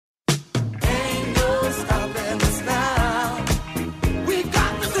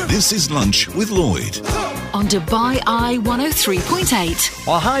This is Lunch with Lloyd. On Dubai Eye 103.8.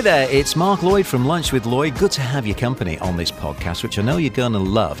 Well, hi there, it's Mark Lloyd from Lunch with Lloyd. Good to have your company on this podcast, which I know you're going to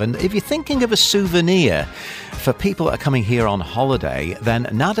love. And if you're thinking of a souvenir for people that are coming here on holiday, then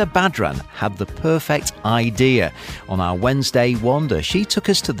Nada Badran had the perfect idea on our Wednesday Wander. She took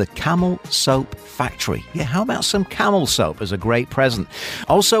us to the Camel Soap Factory. Yeah, how about some camel soap as a great present?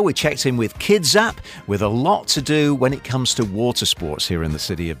 Also, we checked in with Kidzapp with a lot to do when it comes to water sports here in the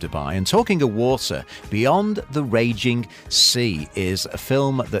city of Dubai. And talking of water, Beyond the Raging Sea is a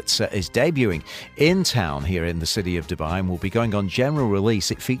film that is debuting in town here in the city of Dubai and will be going on general release.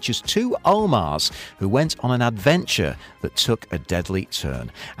 It features two Omars who went on an adventure that took a deadly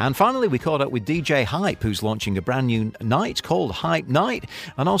turn. And finally, we caught up with DJ Hype, who's launching a brand new night called Hype Night,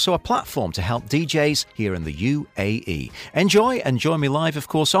 and also a platform to help DJs here in the UAE. Enjoy and join me live, of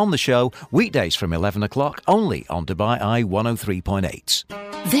course, on the show, weekdays from 11 o'clock, only on Dubai Eye 103.8.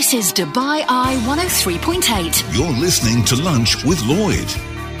 This is Dubai Eye 103.8. You're listening to Lunch with Lloyd.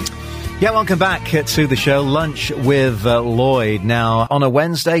 Yeah, welcome back to the show, Lunch with Lloyd. Now, on a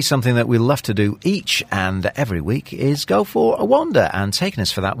Wednesday, something that we love to do each and every week is go for a wander. And taking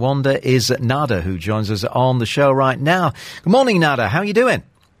us for that wander is Nada, who joins us on the show right now. Good morning, Nada. How are you doing?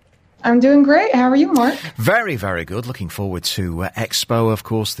 I'm doing great. How are you, Mark? Very, very good. Looking forward to Expo, of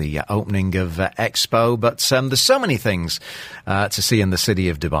course, the opening of Expo. But there's so many things to see in the city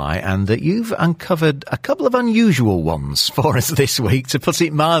of Dubai, and that you've uncovered a couple of unusual ones for us this week, to put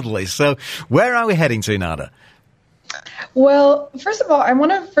it mildly. So where are we heading to, Nada? Well, first of all, I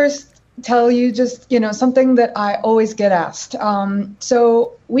want to tell you just, something that I always get asked.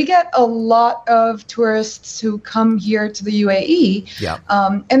 So we get a lot of tourists who come here to the UAE,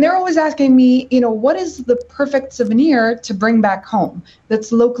 and they're always asking me, what is the perfect souvenir to bring back home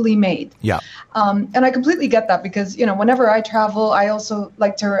that's locally made? Yeah. And I completely get that because, whenever I travel, I also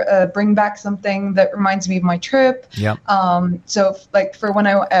like to bring back something that reminds me of my trip. Yeah. So like for when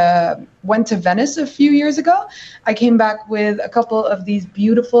I went to Venice a few years ago, I came back with a couple of these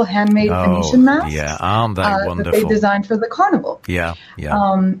beautiful handmade Venetian masks. Yeah, aren't they wonderful? That they designed for the carnival. Yeah,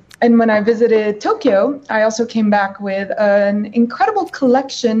 yeah. And when I visited Tokyo, I also came back with an incredible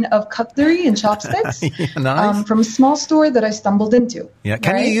collection of cutlery and chopsticks nice. From a small store that I stumbled into. Yeah,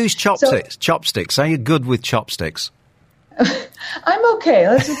 can you use chopsticks? Are you good with chopsticks? I'm okay.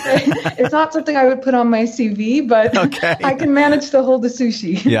 Let's just say it's not something I would put on my CV, but okay. I can manage to hold the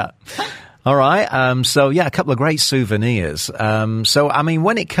sushi. Yeah. All right. A couple of great souvenirs. When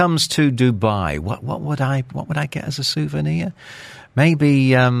it comes to Dubai, what would I get as a souvenir?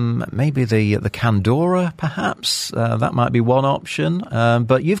 Maybe the Kandora, perhaps. That might be one option.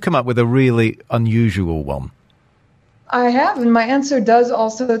 But you've come up with a really unusual one. I have, and my answer does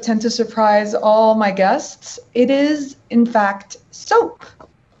also tend to surprise all my guests. It is, in fact, soap.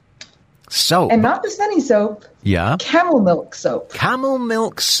 Soap? And not just any soap. Yeah? Camel milk soap. Camel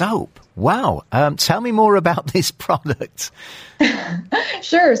milk soap. Wow. Tell me more about this product.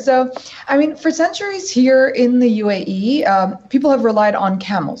 Sure. So, for centuries here in the UAE, people have relied on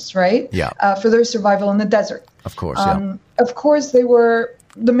camels, right? Yeah. For their survival in the desert. Of course, yeah. Of course, they were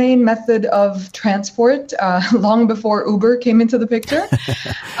the main method of transport long before Uber came into the picture.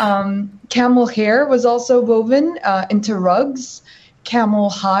 Camel hair was also woven into rugs. Camel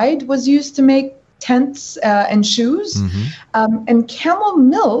hide was used to make tents and shoes. Mm-hmm. And camel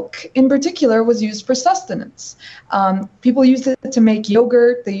milk in particular was used for sustenance. People used it to make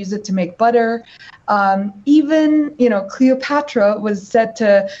yogurt. They used it to make butter. Even Cleopatra was said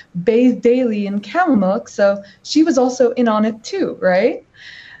to bathe daily in camel milk. So she was also in on it too, right?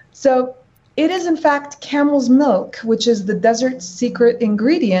 So it is, in fact, camel's milk, which is the desert's secret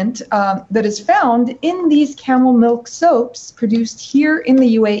ingredient that is found in these camel milk soaps produced here in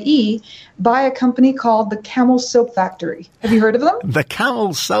the UAE by a company called the Camel Soap Factory. Have you heard of them? The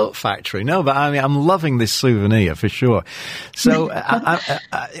Camel Soap Factory? No, but I'm loving this souvenir for sure. So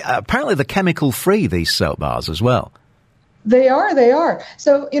apparently they're chemical-free, these soap bars as well. They are.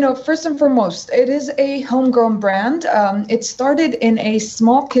 So, first and foremost, it is a homegrown brand. It started in a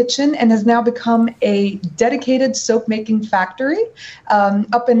small kitchen and has now become a dedicated soap-making factory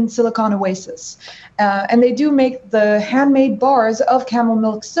up in Silicon Oasis. And they do make the handmade bars of camel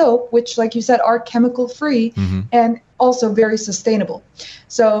milk soap, which, like you said, are chemical-free and also very sustainable.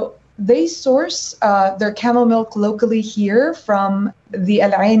 So they source their camel milk locally here from the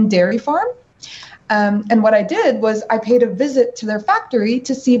Al Ain dairy farm. And what I did was I paid a visit to their factory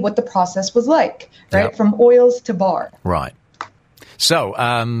to see what the process was like, right? Yep. From oils to bar. Right. So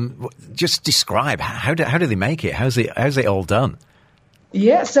just describe, how do they make it? How's it all done?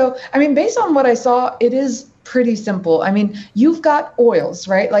 Yeah, so, based on what I saw, it is pretty simple. I mean, you've got oils,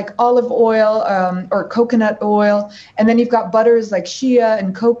 right? Like olive oil or coconut oil. And then you've got butters like shea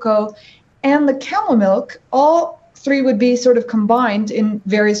and cocoa. And the camel milk, all three would be sort of combined in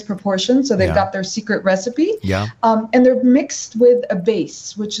various proportions. So they've got their secret recipe. Yeah. And they're mixed with a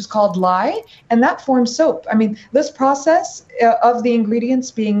base, which is called lye, and that forms soap. I mean, this process of the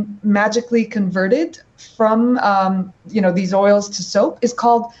ingredients being magically converted from, these oils to soap is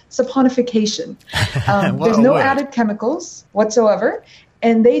called saponification. There's no added chemicals whatsoever.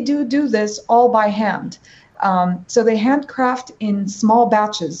 And they do this all by hand. So they handcraft in small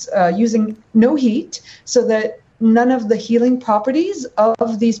batches using no heat so that none of the healing properties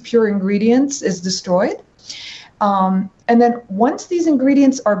of these pure ingredients is destroyed. And then once these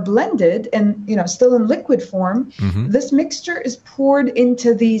ingredients are blended and, still in liquid form, this mixture is poured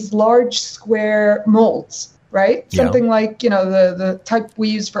into these large square molds, right? Yeah. Something like, the type we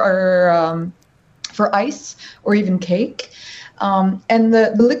use for ice or even cake. And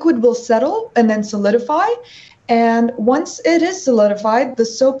the liquid will settle and then solidify. And once it is solidified, the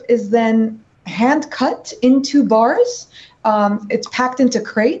soap is then hand cut into bars. It's packed into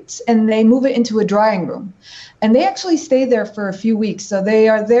crates and they move it into a drying room. And they actually stay there for a few weeks. So they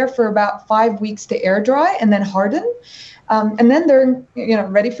are there for about 5 weeks to air dry and then harden. And then they're,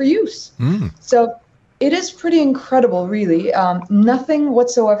 ready for use. So it is pretty incredible, really. Nothing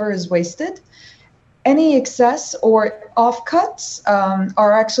whatsoever is wasted. Any excess or offcuts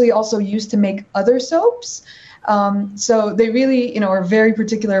are actually also used to make other soaps. So they really, are very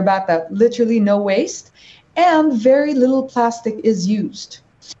particular about that. Literally no waste, and very little plastic is used.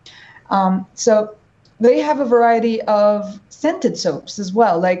 So they have a variety of scented soaps as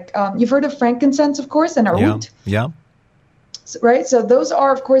well. Like you've heard of frankincense, of course, and oud. Yeah. Right. So those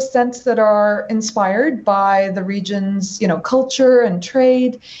are, of course, scents that are inspired by the region's, culture and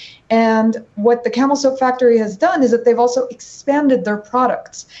trade. And what the Camel Soap Factory has done is that they've also expanded their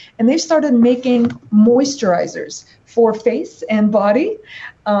products. And they've started making moisturizers for face and body,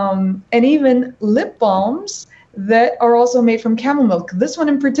 and even lip balms that are also made from camel milk. This one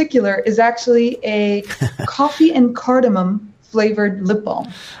in particular is actually a coffee and cardamom flavored lip balm.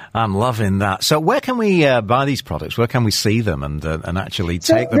 I'm loving that. So where can we buy these products? Where can we see them and actually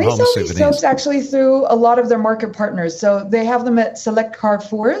take them home as souvenirs? They sell these soaps actually through a lot of their market partners. So they have them at select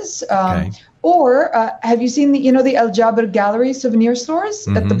Carrefours. Or have you seen the El Jaber Gallery souvenir stores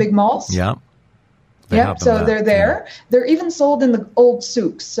at the big malls? Yeah. So they're there. Yeah. They're even sold in the old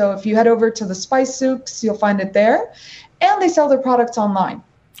souks. So if you head over to the spice souks, you'll find it there. And they sell their products online.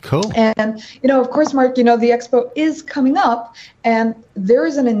 Cool. And, of course, Mark, the expo is coming up and there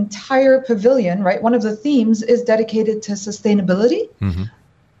is an entire pavilion, right? One of the themes is dedicated to sustainability.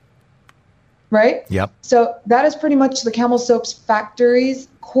 Right? Yep. So that is pretty much the Camel Soaps Factory's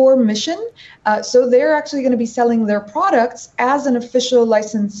core mission. So they're actually going to be selling their products as an official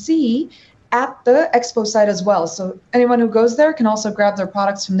licensee at the expo site as well. So anyone who goes there can also grab their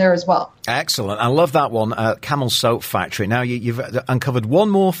products from there as well. Excellent. I love that one, Camel Soap Factory. Now, you've uncovered one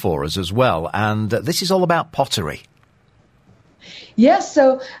more for us as well, and this is all about pottery. Yes,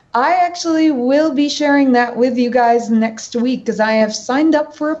 so I actually will be sharing that with you guys next week because I have signed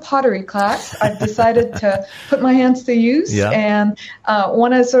up for a pottery class. I've decided to put my hands to use and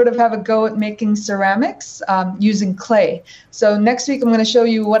want to sort of have a go at making ceramics using clay. So next week I'm going to show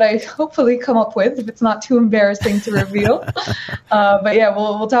you what I hopefully come up with, if it's not too embarrassing to reveal. But yeah,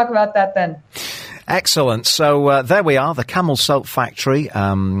 we'll talk about that then. Excellent. So there we are, the Camel Soap Factory.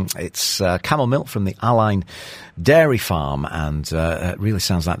 It's camel milk from the Align Dairy Farm, and it really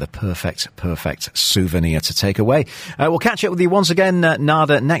sounds like the perfect souvenir to take away. We'll catch up with you once again,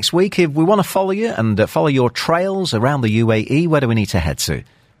 Nada, next week. If we want to follow you and follow your trails around the UAE, where do we need to head to?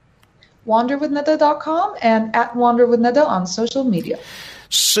 WanderWithNada.com and at WanderWithNada on social media.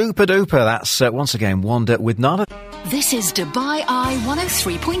 Super duper. That's once again Wander with Nada. This is Dubai Eye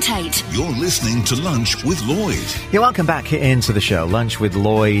 103.8. You're listening to Lunch with Lloyd. Yeah, welcome back into the show. Lunch with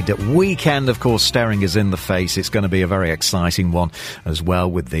Lloyd. Weekend, of course, staring us in the face. It's going to be a very exciting one as well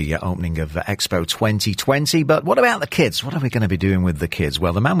with the opening of Expo 2020. But what about the kids? What are we going to be doing with the kids?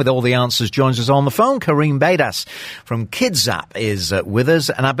 Well, the man with all the answers joins us on the phone. Kareem Beidas from KidsZap is with us.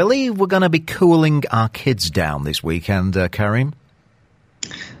 And I believe we're going to be cooling our kids down this weekend, Kareem.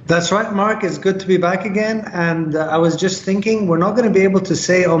 That's right, Mark. It's good to be back again. And I was just thinking, we're not going to be able to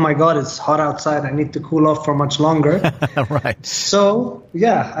say, oh my God, it's hot outside, I need to cool off for much longer. Right. So,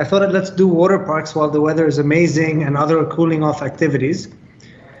 yeah, I thought let's do water parks while the weather is amazing and other cooling off activities.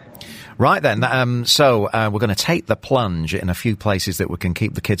 Right then, so we're going to take the plunge in a few places that we can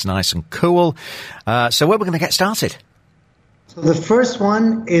keep the kids nice and cool. So where are we going to get started? So the first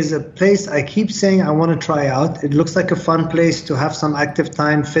one is a place I keep saying I want to try out. It looks like a fun place to have some active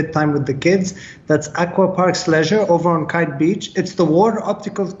time, fit time with the kids. That's Aqua Parks Leisure over on Kite Beach. It's the water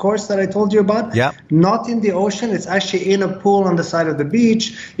obstacle course that I told you about. Yeah. Not in the ocean. It's actually in a pool on the side of the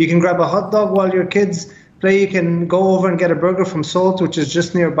beach. You can grab a hot dog while your kids play. You can go over and get a burger from Salt, which is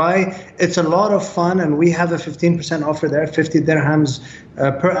just nearby. It's a lot of fun, and we have a 15% offer there, 50 dirhams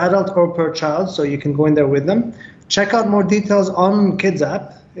per adult or per child, so you can go in there with them. Check out more details on Kids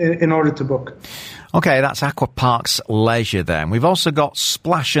app in order to book. Okay, that's Aqua Parks Leisure then. We've also got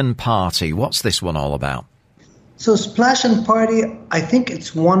Splash and Party. What's this one all about? So Splash and Party, I think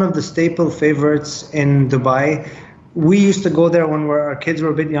it's one of the staple favorites in Dubai. We used to go there when our kids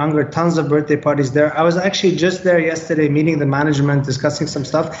were a bit younger, tons of birthday parties there. I was actually just there yesterday meeting the management, discussing some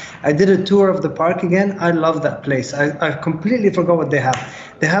stuff. I did a tour of the park again. I love that place. I completely forgot what they have.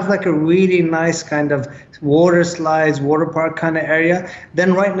 They have like a really nice kind of water slides, water park kind of area.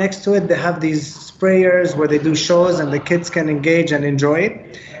 Then right next to it, they have these sprayers where they do shows and the kids can engage and enjoy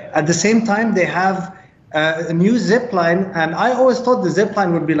it. At the same time, they have a new zip line, and I always thought the zip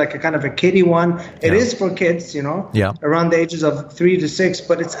line would be like a kind of a kiddie one. It is for kids, around the ages of 3 to 6,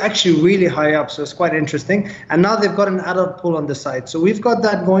 but it's actually really high up, so it's quite interesting. And now they've got an adult pool on the side. So we've got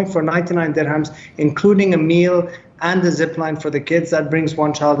that going for 99 dirhams, including a meal and a zip line for the kids. That brings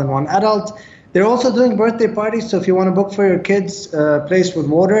one child and one adult. They're also doing birthday parties, so if you want to book for your kids place with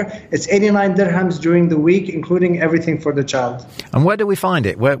water, it's 89 dirhams during the week, including everything for the child. And where do we find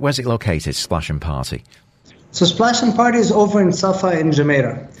it? Where's it located, Splash and Party? So Splash and Party is over in Safa in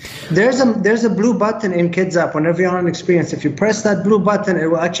Jumeirah. There's a blue button in Kids app whenever you're on an experience. If you press that blue button, it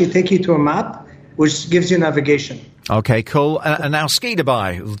will actually take you to a map, which gives you navigation. Okay, cool. And now Ski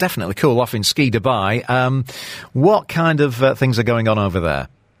Dubai. It'll definitely cool off in Ski Dubai. What kind of things are going on over there?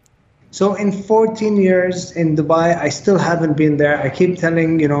 So in 14 years in Dubai, I still haven't been there. I keep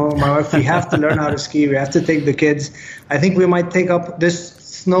telling, my wife, we have to learn how to ski. We have to take the kids. I think we might take up this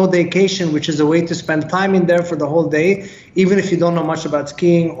snow vacation, which is a way to spend time in there for the whole day, even if you don't know much about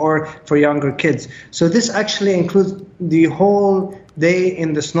skiing, or for younger kids. So this actually includes the whole day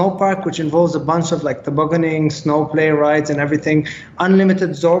in the snow park, which involves a bunch of like tobogganing, snow play rides and everything. Unlimited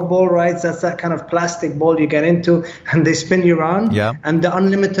Zorb ball rides, that's that kind of plastic ball you get into and they spin you around. Yeah. And the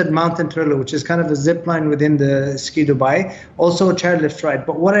unlimited mountain thriller, which is kind of a zip line within the Ski Dubai. Also a chairlift ride.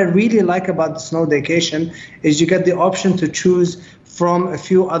 But what I really like about the snow vacation is you get the option to choose from a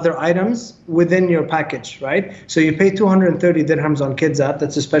few other items within your package, right? So you pay 230 dirhams on Kids app,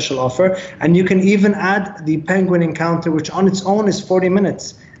 that's a special offer, and you can even add the penguin encounter, which on its own is 40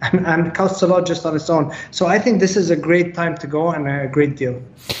 minutes and costs a lot just on its own. So I think this is a great time to go and a great deal.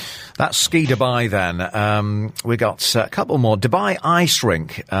 That's Ski Dubai then. We got a couple more. Dubai Ice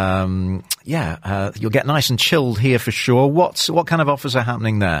Rink. You'll get nice and chilled here for sure. What kind of offers are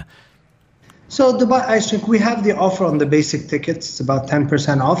happening there? So Dubai Ice Rink, we have the offer on the basic tickets. It's about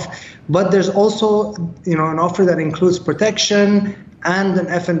 10% off. But there's also, an offer that includes protection and an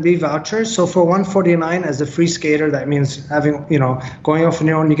F&B voucher. So for 149 as a free skater, that means having, going off on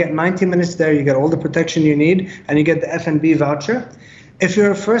your own, you get 90 minutes there, you get all the protection you need, and you get the F&B voucher. If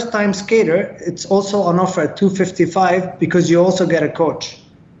you're a first-time skater, it's also on offer at 255 because you also get a coach.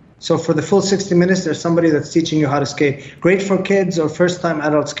 So for the full 60 minutes, there's somebody that's teaching you how to skate. Great for kids or first-time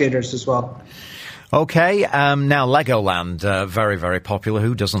adult skaters as well. Okay, now Legoland, very, very popular.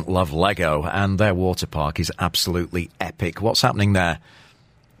 Who doesn't love Lego? And their water park is absolutely epic. What's happening there?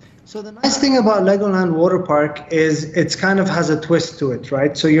 So the nice thing about Legoland Water Park is it's kind of has a twist to it,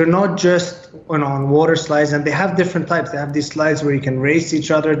 right? So you're not just on water slides, and they have different types. They have these slides where you can race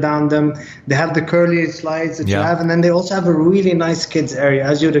each other down them. They have the curly slides that you have, and then they also have a really nice kids area,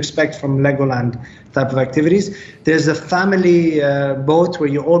 as you'd expect from Legoland type of activities. There's a family boat where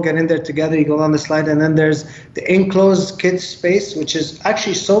you all get in there together, you go on the slide, and then there's the enclosed kids space, which is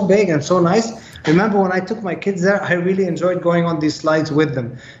actually so big and so nice. Remember when I took my kids there, I really enjoyed going on these slides with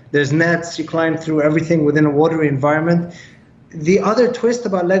them. There's nets, you climb through everything within a watery environment. The other twist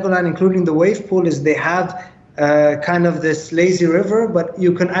about Legoland, including the wave pool, is they have kind of this lazy river, but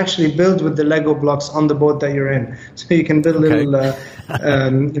you can actually build with the Lego blocks on the boat that you're in. So you can build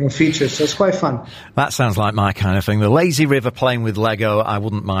little features. So it's quite fun. That sounds like my kind of thing. The lazy river playing with Lego, I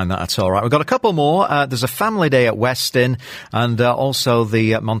wouldn't mind that at all. Right, we've got a couple more. There's a family day at Westin and also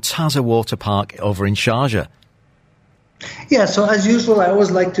the Montaza Water Park over in Sharjah. Yeah, so as usual, I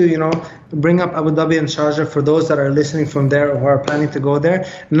always like to, bring up Abu Dhabi and Sharjah for those that are listening from there or who are planning to go there.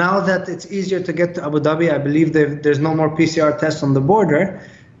 Now that it's easier to get to Abu Dhabi, I believe there's no more PCR tests on the border.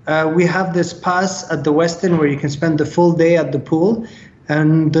 We have this pass at the Westin where you can spend the full day at the pool.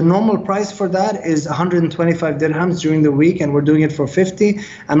 And the normal price for that is 125 dirhams during the week, and we're doing it for 50.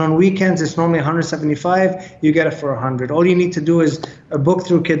 And on weekends, it's normally 175. You get it for 100. All you need to do is book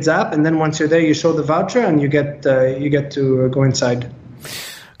through Kids App, and then once you're there, you show the voucher, and you get to go inside.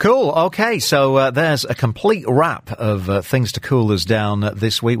 Cool. Okay, so there's a complete wrap of things to cool us down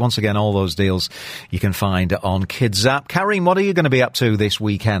this week. Once again, all those deals you can find on Kids App. Karim, what are you going to be up to this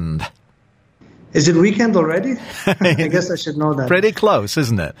weekend? Is it weekend already? I guess I should know that. Pretty close,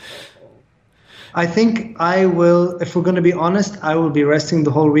 isn't it? I think I will, if we're going to be honest, I will be resting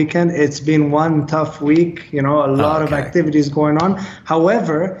the whole weekend. It's been one tough week, a lot of activities going on.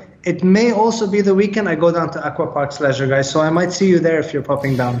 However, it may also be the weekend I go down to Aqua Parks Leisure, guys, so I might see you there if you're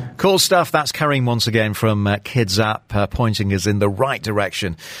popping down. Cool stuff. That's Karim once again from Kids App, pointing us in the right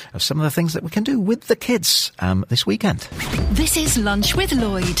direction of some of the things that we can do with the kids this weekend. This is Lunch with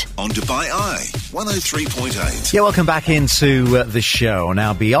Lloyd on Dubai Eye 103.8. Yeah, welcome back into the show.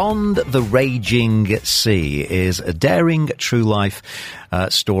 Now, Beyond the Raging Sea is a daring true life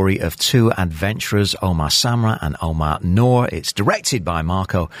story of two adventurers, Omar Samra and Omar Noor. It's directed by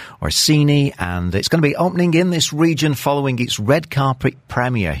Marco Orsini, and it's going to be opening in this region following its red carpet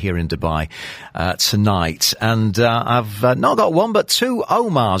premiere here in Dubai tonight. And I've not got one but two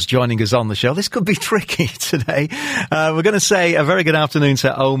Omars joining us on the show. This could be tricky today. We're going to say a very good afternoon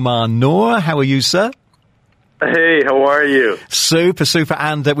to Omar Noor. How are you, sir? Hey, how are you? Super, super.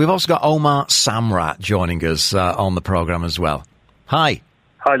 And we've also got Omar Samra joining us on the programme as well. Hi.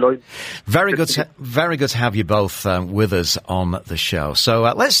 Hi, Lloyd. Very good to have you both with us on the show. So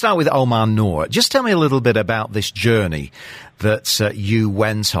let's start with Omar Noor. Just tell me a little bit about this journey that you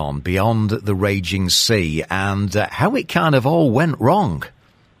went on beyond the raging sea and how it kind of all went wrong.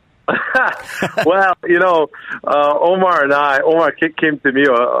 Well, Omar came to me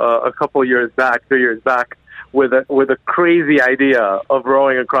a couple years back, 2 years back, with a crazy idea of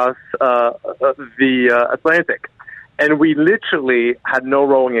rowing across the Atlantic. And we literally had no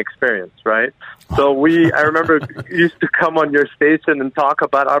rowing experience, right? So I remember used to come on your station and talk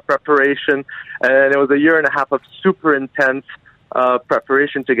about our preparation. And it was a year and a half of super intense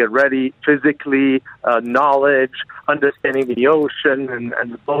preparation to get ready physically, knowledge, understanding the ocean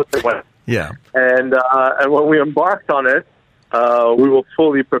and the boat that went. Yeah. And when we embarked on it, we were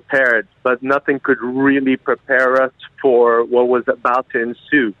fully prepared, but nothing could really prepare us for what was about to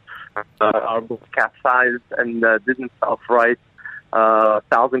ensue. Our boat capsized and didn't self-right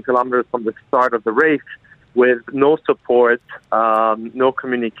 1,000 kilometers from the start of the race with no support, no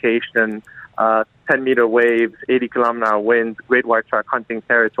communication, 10-meter waves, 80-kilometer-hour winds, great white shark hunting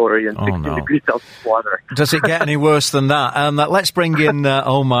territory, and 16 degrees Celsius water. Does it get any worse than that? Let's bring in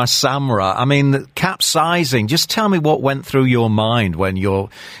Omar Samra. I mean, capsizing. Just tell me what went through your mind when your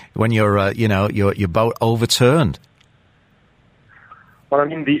boat overturned. Well, I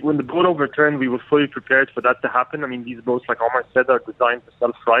mean, when the boat overturned, we were fully prepared for that to happen. I mean, these boats, like Omar said, are designed to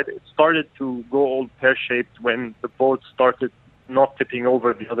self-ride. It started to go all pear-shaped when the boat started not tipping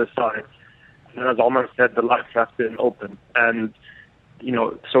over the other side. And as Omar said, the life raft didn't open. And,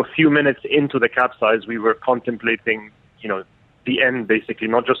 so a few minutes into the capsize, we were contemplating, the end, basically,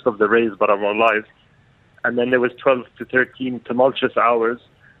 not just of the race, but of our lives. And then there was 12 to 13 tumultuous hours,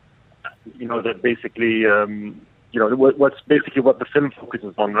 that basically... what's basically what the film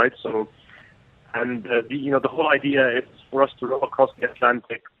focuses on, right? So, and the whole idea is for us to row across the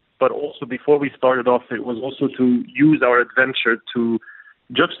Atlantic, but also before we started off, it was also to use our adventure to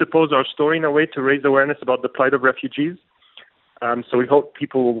juxtapose our story in a way to raise awareness about the plight of refugees. So we hope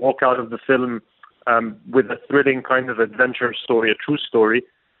people will walk out of the film with a thrilling kind of adventure story, a true story,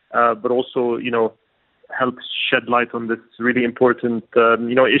 but also, helps shed light on this really important,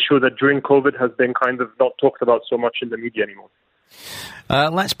 issue that during COVID has been kind of not talked about so much in the media anymore.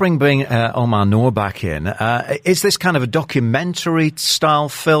 Let's bring Omar Noor back in. Is this kind of a documentary-style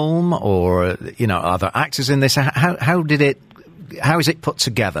film, or are there actors in this? How is it put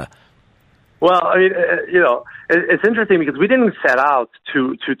together? Well, I mean, it's interesting because we didn't set out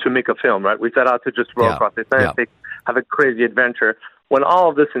to make a film, right? We set out to just row across the Atlantic, have a crazy adventure. When all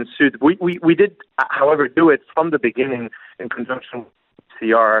of this ensued, we did, however, do it from the beginning in conjunction with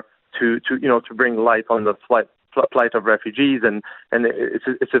CR to bring light on the plight of refugees, and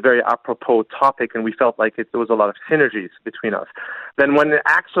it's a very apropos topic, and we felt like there was a lot of synergies between us. Then when it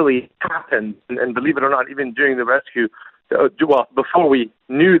actually happened, and believe it or not, even during the rescue, before we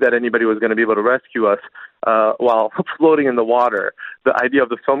knew that anybody was going to be able to rescue us while floating in the water, the idea of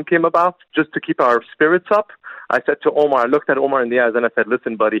the film came about just to keep our spirits up. I said to Omar, I looked at Omar in the eyes and I said,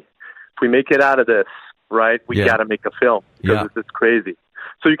 listen, buddy, if we make it out of this, right, we got to make a film because it's crazy.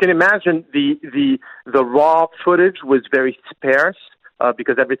 So you can imagine the raw footage was very sparse.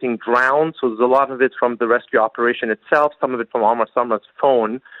 because everything drowned. So there's a lot of it from the rescue operation itself, some of it from Omar Samra's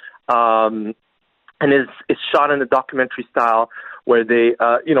phone. And it's shot in a documentary style where they,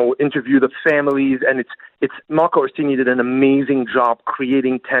 interview the families, and it's Marco Orsini did an amazing job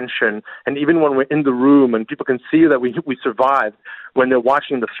creating tension. And even when we're in the room and people can see that we survived, when they're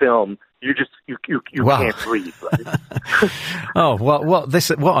watching the film, you Wow. can't breathe. Right? Oh,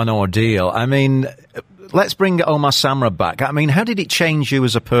 what an ordeal. I mean, let's bring Omar Samra back. I mean, how did it change you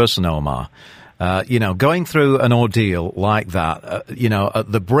as a person, Omar? Going through an ordeal like that,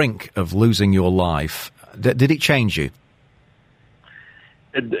 at the brink of losing your life, did it change you?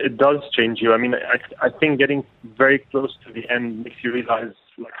 It does change you. I mean, I think getting very close to the end makes you realize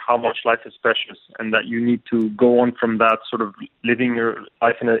like how much life is precious, and that you need to go on from that, sort of living your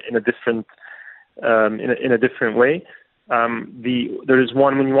life in a different in a different way. There is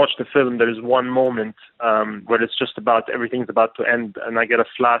one, when you watch the film, there is one moment where it's just about everything's about to end, and I get a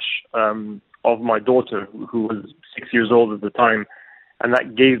flash of my daughter, who was 6 years old at the time, and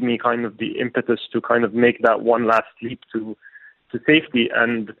that gave me kind of the impetus to kind of make that one last leap to safety.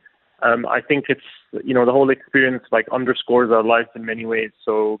 And I think it's, the whole experience like underscores our life in many ways.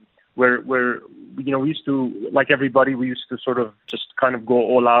 So we used to, like everybody, we used to sort of just kind of go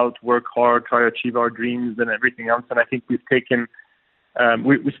all out, work hard, try to achieve our dreams and everything else. And I think we've taken,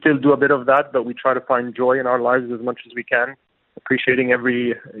 we still do a bit of that, but we try to find joy in our lives as much as we can, appreciating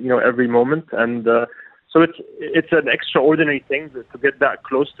every moment. And so it's an extraordinary thing to get that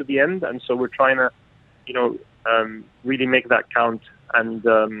close to the end. And so we're trying to, really make that count. And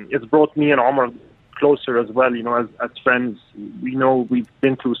it's brought me and Omar closer as well, as friends. We know we've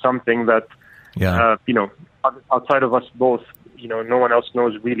been through something that, outside of us both, no one else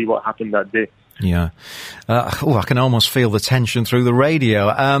knows really what happened that day. Yeah. I can almost feel the tension through the radio.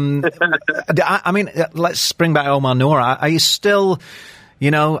 I mean, let's bring back Omar Noor. Are you still,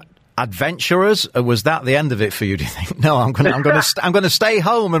 adventurers? Or was that the end of it for you? Do you think? No, I'm going to stay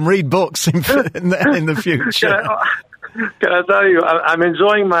home and read books in the future. Can I tell you, I'm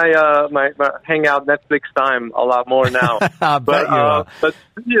enjoying my my hangout Netflix time a lot more now. I bet you are.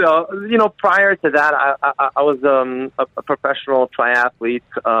 But prior to that, I was a professional triathlete,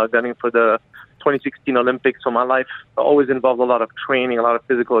 gunning for the 2016 Olympics. So my life always involved a lot of training, a lot of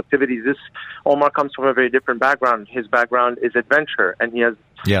physical activities. Omar comes from a very different background. His background is adventure, and he has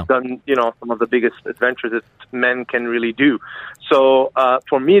done some of the biggest adventures that men can really do. So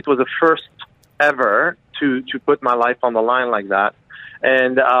for me, it was the first ever to put my life on the line like that.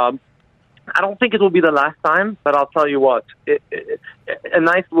 And I don't think it will be the last time, but I'll tell you what, a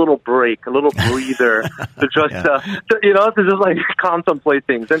nice little break, a little breather to just, to just like contemplate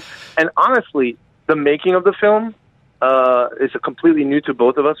things. And honestly, the making of the film is completely new to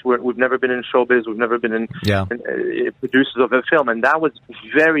both of us. We've never been in showbiz. We've never been in producers of a film. And that was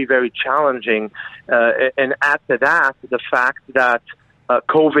very, very challenging. And add to that, the fact that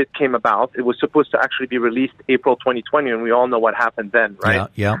COVID came about. It was supposed to actually be released April 2020, and we all know what happened then, right?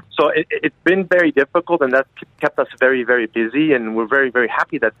 Yeah. So it's been very difficult, and that kept us very, very busy, and we're very, very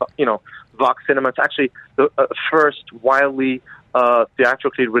happy that, Vox Cinema, it's actually the first widely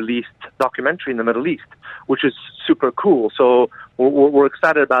theatrically released documentary in the Middle East, which is super cool. So we're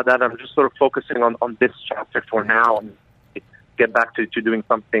excited about that. I'm just sort of focusing on this chapter for now, and get back to doing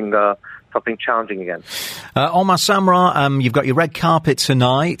something challenging again. Omar Samra, you've got your red carpet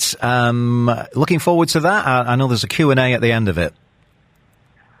tonight. Looking forward to that. I know there's a Q&A at the end of it.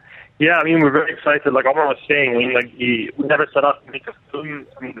 Yeah, I mean, we're very excited. Like Omar was saying, we never set out to make a film.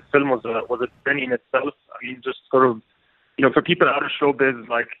 I mean, the film was a journey in itself. I mean, just sort of, for people out of showbiz,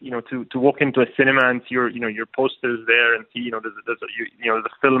 to walk into a cinema and see your posters there and see, the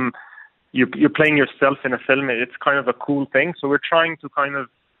film, you're playing yourself in a film. It's kind of a cool thing. So we're trying to kind of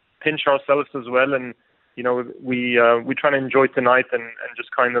pinch ourselves as well, and we try to enjoy tonight and just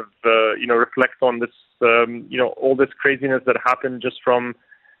kind of reflect on this all this craziness that happened just from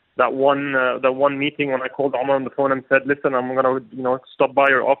that one meeting when I called Omar on the phone and said, listen, I'm gonna stop by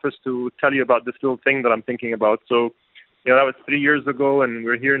your office to tell you about this little thing that I'm thinking about. So that was 3 years ago, and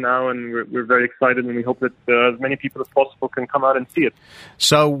we're here now, and we're very excited, and we hope that as many people as possible can come out and see it.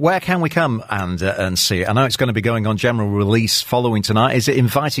 So where can we come and see it? I know it's going to be going on general release following tonight. Is it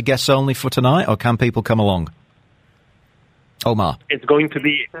invited guests only for tonight, or can people come along? Omar? It's going to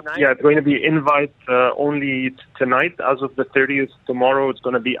be invite only tonight. As of the 30th, tomorrow, it's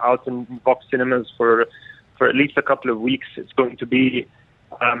going to be out in Vox Cinemas for at least a couple of weeks. It's going to be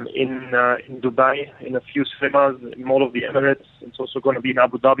in Dubai, in a few cinemas, in Mall of the Emirates. It's also going to be in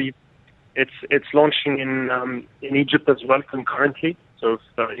Abu Dhabi. It's launching in Egypt as well concurrently. So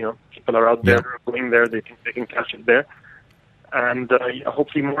if people are out there going there, they can catch it there. and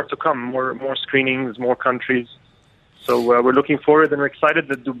hopefully more to come, more screenings, more countries. So we're looking forward, and we're excited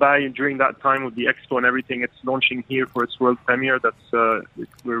that Dubai, during that time with the expo and everything, it's launching here for its world premiere.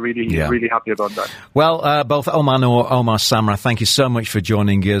 We're really happy about that. Well, both Omar Noor, Omar Samra, thank you so much for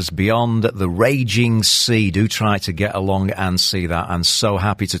joining us. Beyond the Raging Sea, do try to get along and see that. And so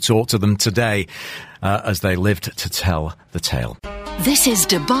happy to talk to them today as they lived to tell the tale. This is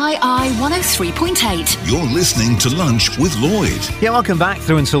Dubai Eye 103.8. You're listening to Lunch with Lloyd. Yeah, welcome back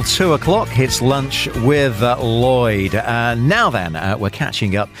through until 2 o'clock. It's Lunch with Lloyd. Now then, we're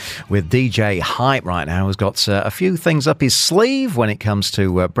catching up with DJ Hype right now. He's got a few things up his sleeve when it comes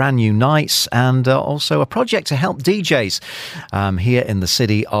to brand new nights and also a project to help DJs here in the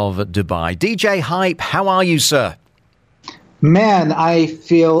city of Dubai. DJ Hype, how are you, sir? Man, I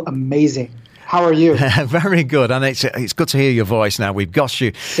feel amazing. How are you? Very good, and it's good to hear your voice now. We've got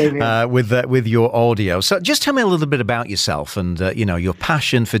you with your audio. So just tell me a little bit about yourself and your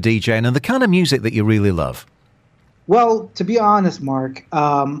passion for DJing and the kind of music that you really love. Well, to be honest, Mark,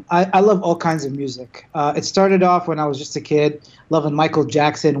 I love all kinds of music. It started off when I was just a kid, loving Michael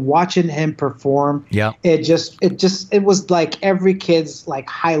Jackson, watching him perform. Yeah, it was like every kid's like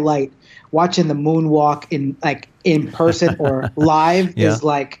highlight. Watching the moonwalk in person or live is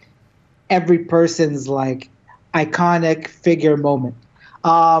like every person's like iconic figure moment.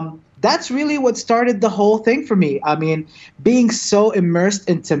 That's really what started the whole thing for me. I mean, being so immersed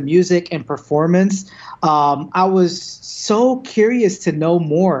into music and performance, I was so curious to know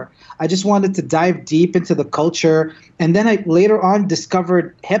more. I just wanted to dive deep into the culture. And then I later on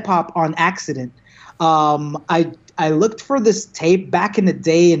discovered hip hop on accident. I looked for this tape back in the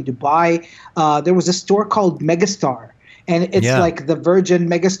day in Dubai. There was a store called Megastar. And it's like the Virgin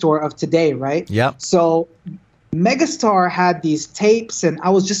Megastore of today, right? Yeah. So Megastar had these tapes, and I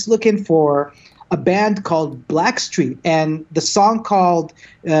was just looking for a band called Blackstreet and the song called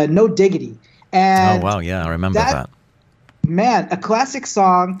No Diggity. And oh, wow. Yeah, I remember that. Man, a classic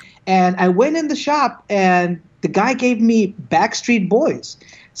song. And I went in the shop, and the guy gave me Backstreet Boys.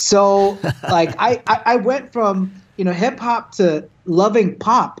 So, like, I went from, hip-hop to loving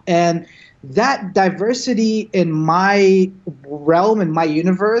pop. And that diversity in my realm, in my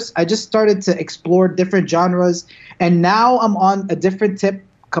universe, I just started to explore different genres. And now I'm on a different tip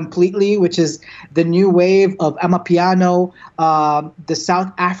completely, which is the new wave of Amapiano, the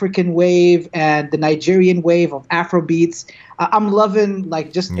South African wave, and the Nigerian wave of Afrobeats. I'm loving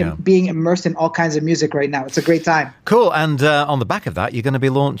being immersed in all kinds of music right now. It's a great time. Cool. And on the back of that, you're going to be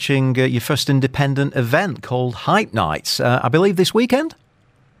launching your first independent event called Hype Nights, I believe this weekend?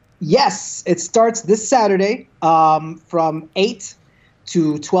 Yes, it starts this Saturday from 8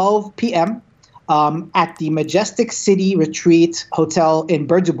 to 12 p.m. At the Majestic City Retreat Hotel in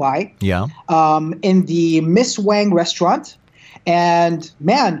Dubai. Yeah. In the Miss Wang restaurant. And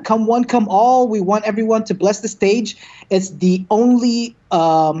man, come one, come all. We want everyone to bless the stage. It's the only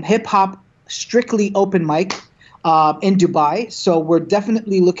hip-hop strictly open mic in Dubai. So we're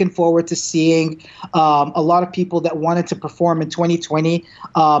definitely looking forward to seeing a lot of people that wanted to perform in 2020.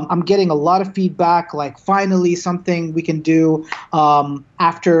 I'm getting a lot of feedback, like finally something we can do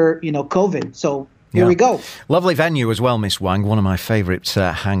after, COVID. So here we go. Lovely venue as well, Miss Wang. One of my favourite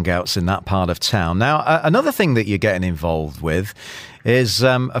hangouts in that part of town. Now, another thing that you're getting involved with is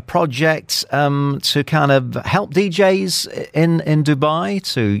a project to kind of help DJs in Dubai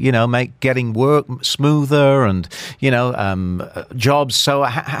to, make getting work smoother and, jobs. So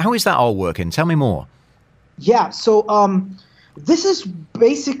how is that all working? Tell me more. Yeah, so this is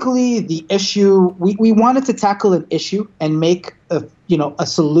basically the issue. We wanted to tackle an issue and make a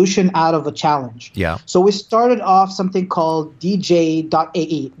solution out of a challenge. Yeah. So we started off something called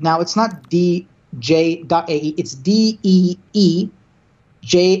DJ.ae. Now it's not DJ.ae, it's DEEJAY.ae.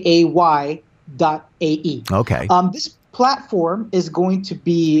 Okay. This platform is going to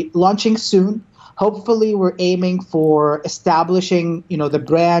be launching soon. Hopefully, we're aiming for establishing, the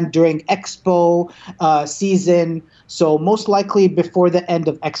brand during Expo season. So most likely before the end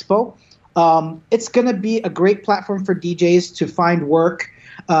of Expo. It's going to be a great platform for DJs to find work,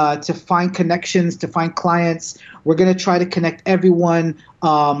 to find connections, to find clients. We're going to try to connect everyone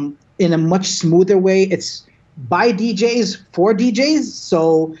in a much smoother way. It's by DJs for DJs.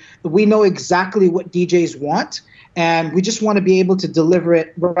 So we know exactly what DJs want, and we just want to be able to deliver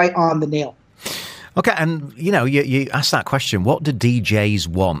it right on the nail. Okay, and you asked that question. What do DJs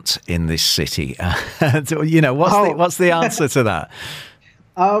want in this city? What's the answer to that?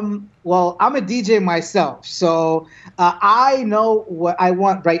 Well, I'm a DJ myself, so I know what I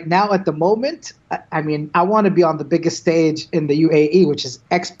want right now at the moment. I mean, I want to be on the biggest stage in the UAE, which is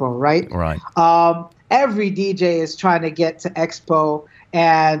Expo, right? Right. every DJ is trying to get to Expo.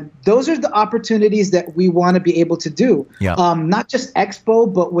 And those are the opportunities that we want to be able to do. Yeah. Not just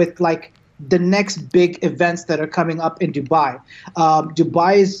Expo, but with like the next big events that are coming up in Dubai.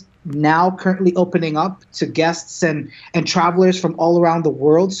 Dubai is now currently opening up to guests and travelers from all around the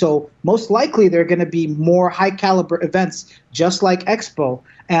world. So most likely there are going to be more high caliber events just like Expo,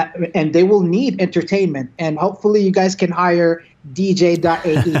 and they will need entertainment. And hopefully you guys can hire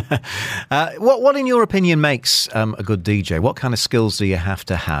DJ.ae. What in your opinion makes a good DJ? What kind of skills do you have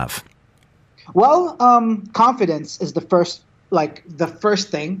to have? Well, confidence is the first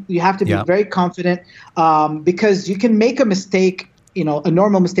thing. You have to be very confident, because you can make a mistake, a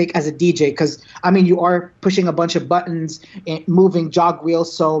normal mistake as a DJ, because you are pushing a bunch of buttons and moving jog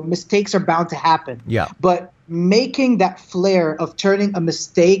wheels, so mistakes are bound to happen. Yeah. But making that flair of turning a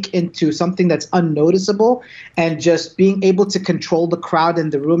mistake into something that's unnoticeable and just being able to control the crowd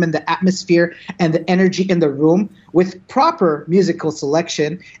in the room and the atmosphere and the energy in the room with proper musical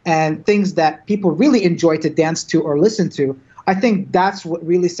selection and things that people really enjoy to dance to or listen to, I think that's what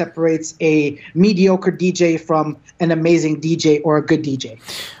really separates a mediocre DJ from an amazing DJ or a good DJ.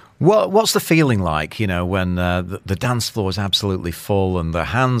 What's the feeling like, when the dance floor is absolutely full and the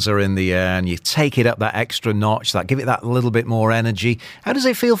hands are in the air and you take it up that extra notch, give it that little bit more energy? How does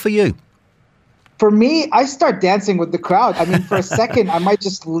it feel for you? For me, I start dancing with the crowd. For a second, I might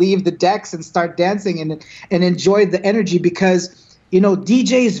just leave the decks and start dancing and enjoy the energy, because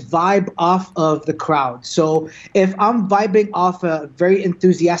DJs vibe off of the crowd. So if I'm vibing off a very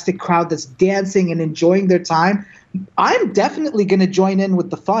enthusiastic crowd that's dancing and enjoying their time, I'm definitely going to join in with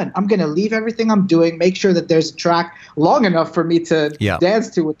the fun. I'm going to leave everything I'm doing, make sure that there's a track long enough for me to dance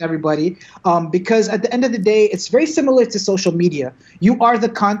to with everybody. Because at the end of the day, it's very similar to social media. You are the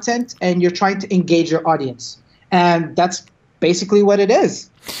content and you're trying to engage your audience. And that's basically what it is.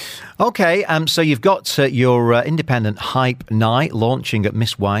 Okay, so you've got your independent hype night launching at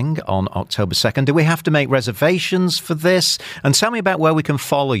Miss Wang on October 2nd. Do we have to make reservations for this? And tell me about where we can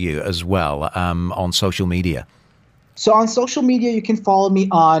follow you as well on social media. So on social media, you can follow me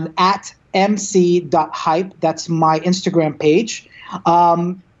on @mc.hype. That's my Instagram page.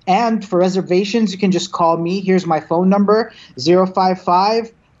 And for reservations, you can just call me. Here's my phone number,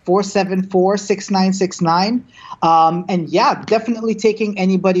 055-474-6969. And definitely taking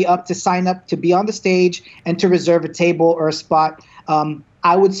anybody up to sign up to be on the stage and to reserve a table or a spot.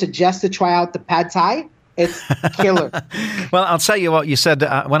 I would suggest to try out the Pad Thai. It's killer. Well, I'll tell you what, you said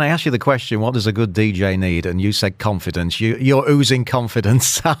when I asked you the question, what does a good DJ need? And you said confidence. You're oozing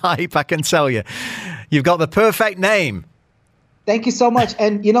confidence. Hype, I can tell you. You've got the perfect name. Thank you so much.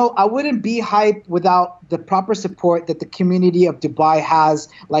 And, I wouldn't be hype without the proper support that the community of Dubai has,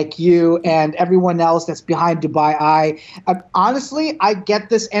 like you and everyone else that's behind Dubai Eye. Honestly, I get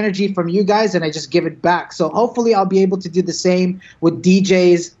this energy from you guys and I just give it back. So hopefully I'll be able to do the same with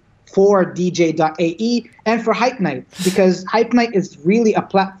DJs for DJ.ae and for Hype Night, because Hype Night is really a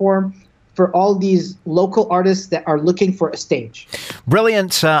platform for all these local artists that are looking for a stage.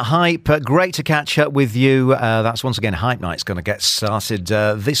 Brilliant, Hype. Great to catch up with you. That's once again, Hype Night's going to get started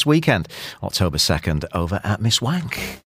this weekend, October 2nd, over at Miss Wang.